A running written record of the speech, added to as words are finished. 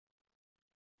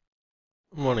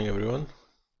Morning everyone.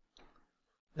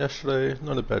 Yesterday,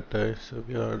 not a bad day, so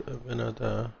we had a winner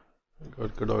there,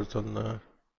 got good odds on there,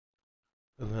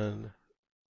 and then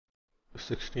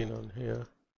 16 on here,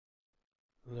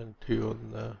 and then 2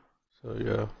 on there. So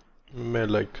yeah, we made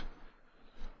like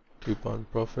 £2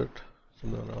 profit,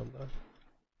 something around that.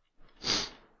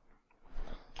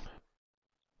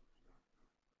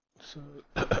 So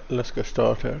let's get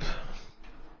started.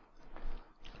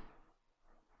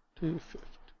 250.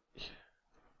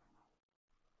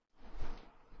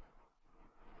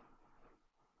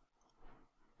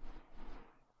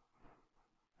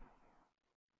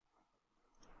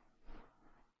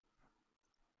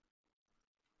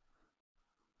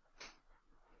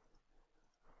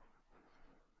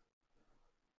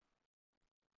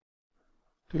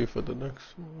 Two for the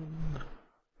next one.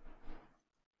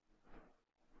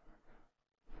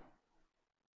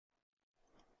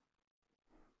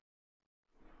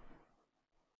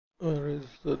 Where is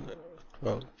the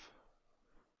 12?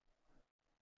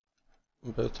 A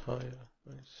bit higher,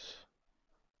 nice.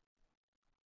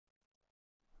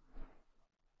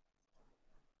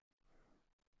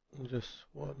 Just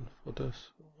one for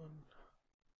this one.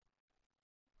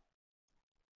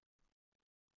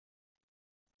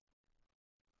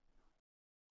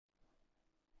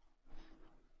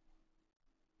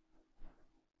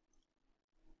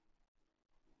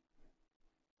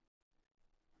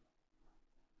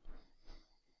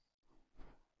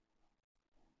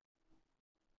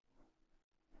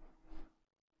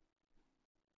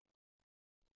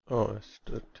 Oh, it's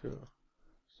the 2.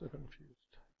 So confused.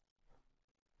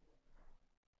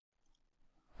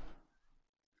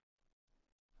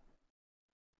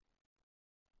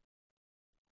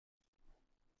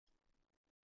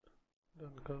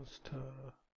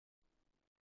 Doncaster.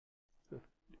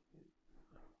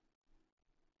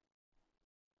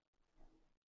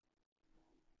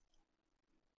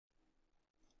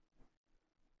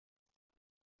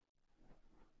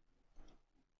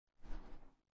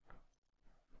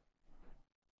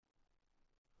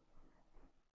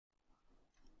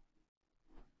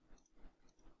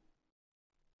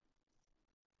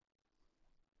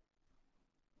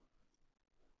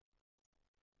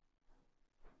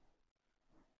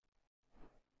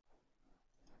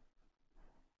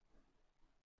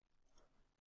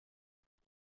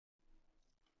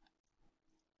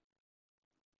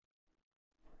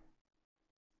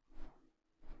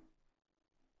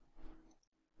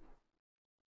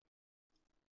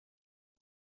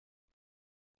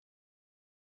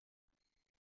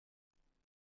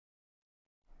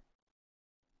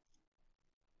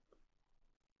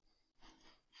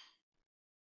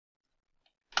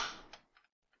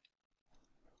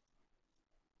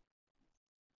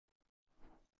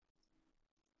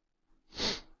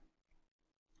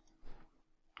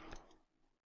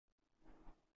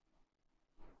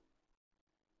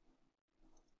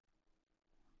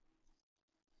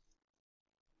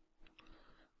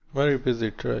 Very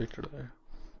busy trade today.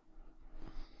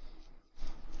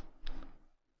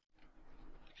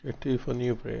 Q2 for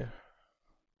Newbury.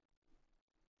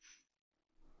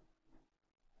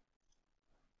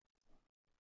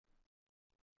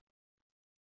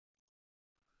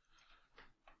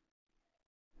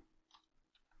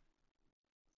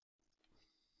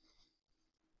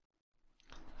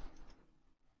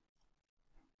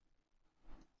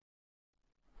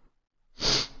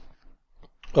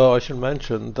 Oh, I should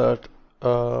mention that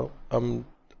I'm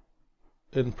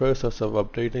in process of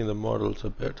updating the models a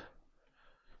bit.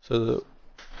 So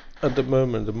at the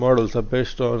moment, the models are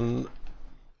based on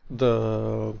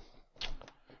the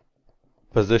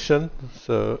position.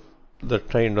 So they're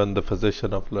trained on the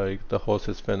position of like the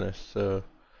horse's finish. So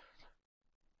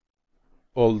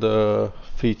all the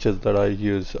features that I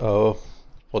use are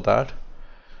for that.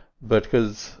 But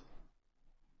because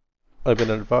I've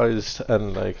been advised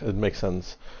and like it makes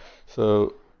sense.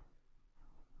 So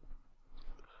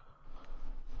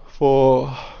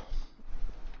for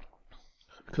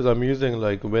because I'm using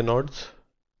like win odds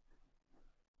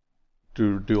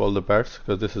to do all the bets,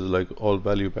 because this is like all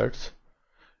value bets,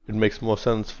 it makes more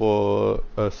sense for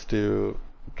us to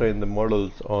train the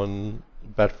models on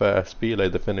Betfair SP,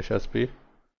 like the Finnish SP.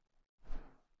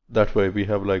 That way we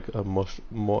have like a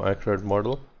more accurate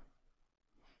model.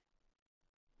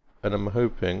 And I'm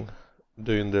hoping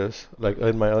doing this, like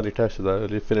in my early tests, I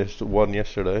only finished one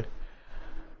yesterday.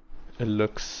 It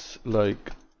looks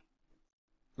like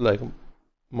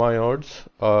my odds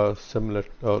are similar,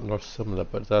 or not similar,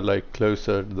 but they're like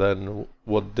closer than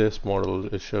what this model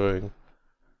is showing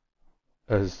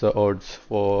as the odds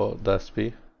for the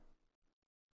SP.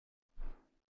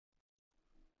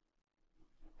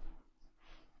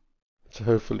 So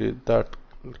hopefully that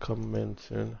will come in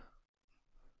soon.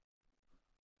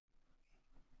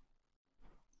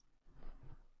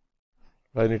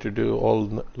 I need to do all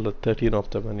 13 of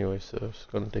them anyway, so it's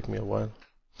gonna take me a while.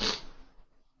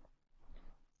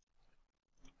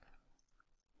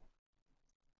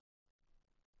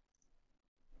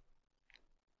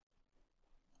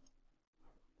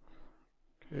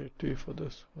 Okay, 2 for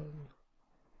this one.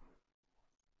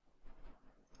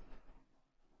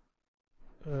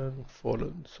 And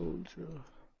Fallen Soldier.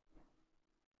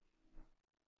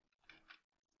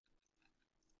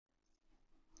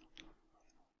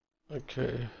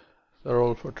 Okay, they're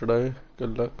all for today.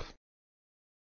 Good luck.